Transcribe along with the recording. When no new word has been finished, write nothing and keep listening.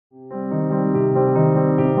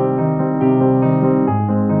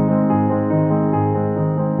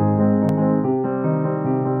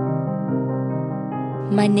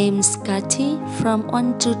My name's Cathy from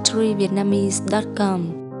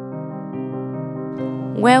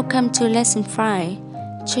 123Vietnamese.com. Welcome to Lesson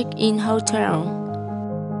 5, Check-in Hotel.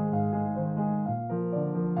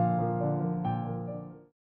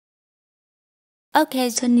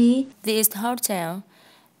 Okay, Tony, this hotel.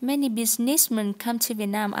 Many businessmen come to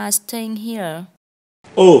Vietnam are staying here.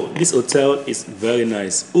 Oh, this hotel is very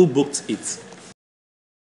nice. Who booked it?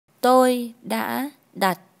 Tôi đã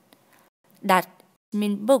đặt. Đặt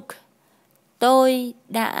mean book. Tôi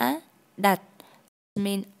đã đặt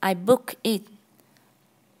mean I book it.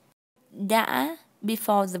 Đã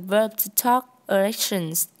before the verb to talk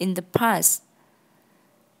erections in the past.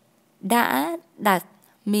 Đã đặt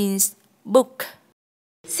means book.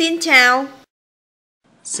 Xin chào.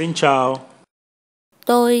 Xin chào.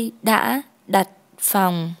 Tôi đã đặt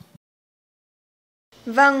phòng.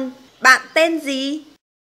 Vâng, bạn tên gì?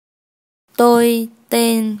 Tôi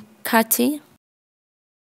tên Cathy.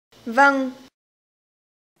 Vâng.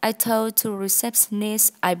 I told to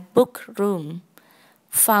receptionist I book room.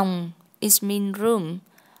 Phòng is mean room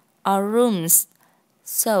or rooms.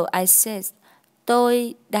 So I said,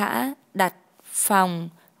 tôi đã đặt phòng,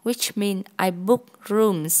 which mean I book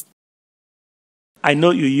rooms. I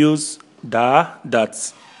know you use da, that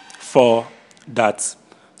for that.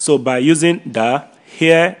 So by using da,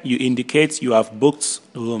 here you indicate you have booked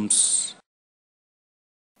rooms.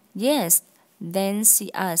 Yes, then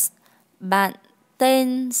she asked, bạn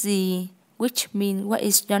tên gì, which mean what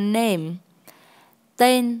is your name?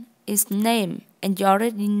 Tên is name, and you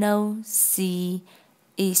already know she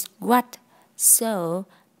is what. So,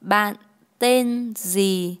 bạn tên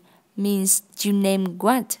gì means you name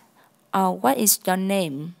what, or what is your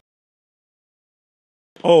name?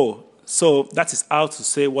 Oh, so that is how to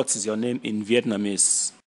say what is your name in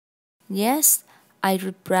Vietnamese. Yes, I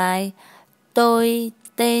reply, tôi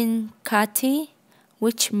tên Cathy,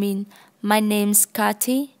 which mean my name's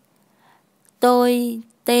Cathy. Tôi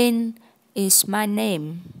tên is my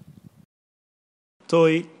name.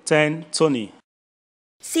 Tôi tên Tony.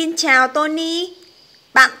 Xin chào Tony.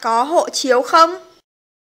 Bạn có hộ chiếu không?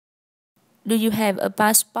 Do you have a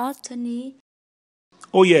passport, Tony?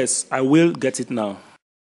 Oh yes, I will get it now.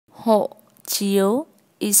 Hộ chiếu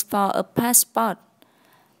is for a passport.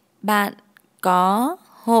 Bạn có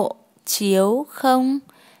hộ chiếu không?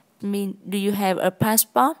 Mean, do you have a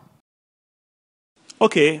passport?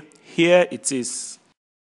 Okay, here it is.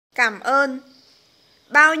 Cảm ơn.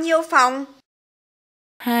 Bao nhiêu phòng?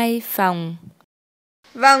 2 phòng.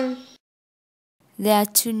 Vâng. There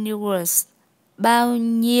are 2 new words. Bao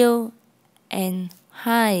nhiêu and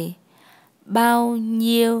hai. Bao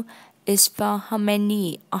nhiêu is for how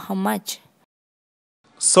many or how much.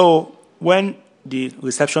 So when the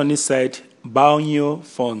receptionist said bao nhiêu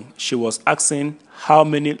phòng, she was asking how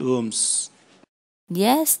many rooms.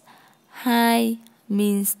 Yes, hai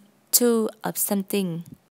means 2 of something.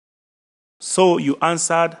 So you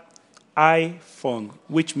answered I phòng,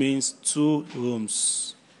 which means 2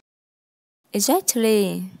 rooms.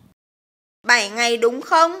 Exactly. 7 ngày đúng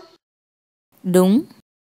không? Đúng.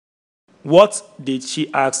 What did she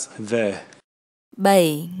ask there?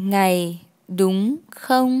 7 ngày đúng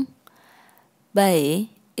không? 7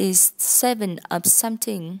 is 7 of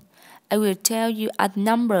something. I will tell you odd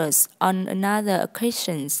numbers on another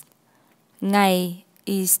occasions. Ngày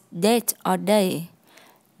is date or day.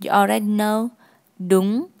 You already know.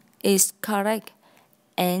 Đúng is correct.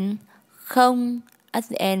 And không at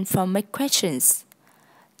the end for my questions.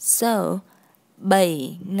 So,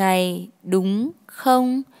 7 ngày đúng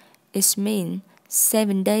không is mean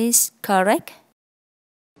 7 days, correct?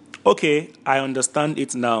 Okay, I understand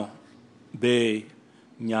it now. 7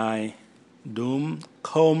 ngày đúng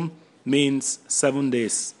không means 7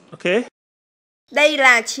 days. Okay? Đây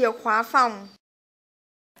là chìa khóa phòng.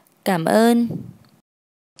 Cảm ơn.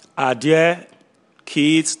 Are there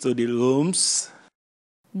keys to the rooms?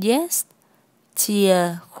 Yes,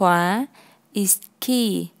 chìa khóa is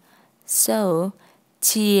key. So,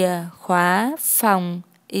 chìa khóa phòng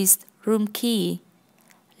is room key.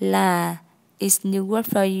 Là is new word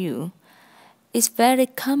for you. It's very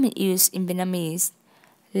common use in Vietnamese.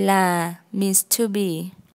 Là means to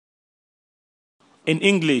be. In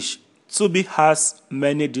English, to be has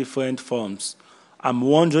many different forms. I'm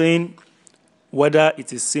wondering whether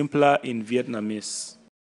it is simpler in Vietnamese.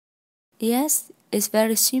 Yes, it's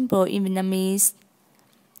very simple in Vietnamese.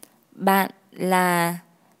 Bạn là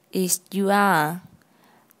is you are.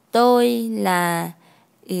 Tôi là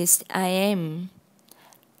is I am.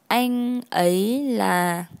 Anh ấy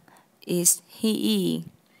là is he is.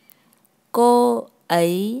 Cô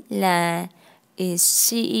ấy là is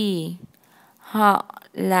she is. Họ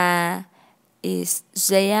là is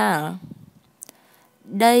they are.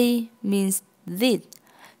 Đây means this.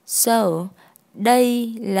 So,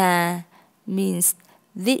 đây là means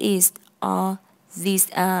this is or these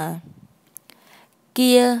are.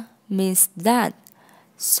 Kia means that.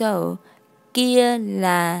 So, kia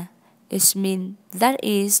là it means that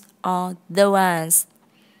is or those.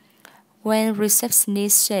 When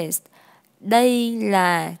receptionist says, đây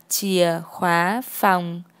là chìa khóa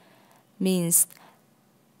phòng, means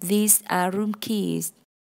these are room keys.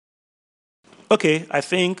 Okay, I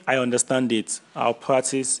think I understand it. I'll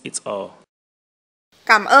practice it all.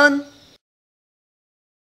 Cảm ơn.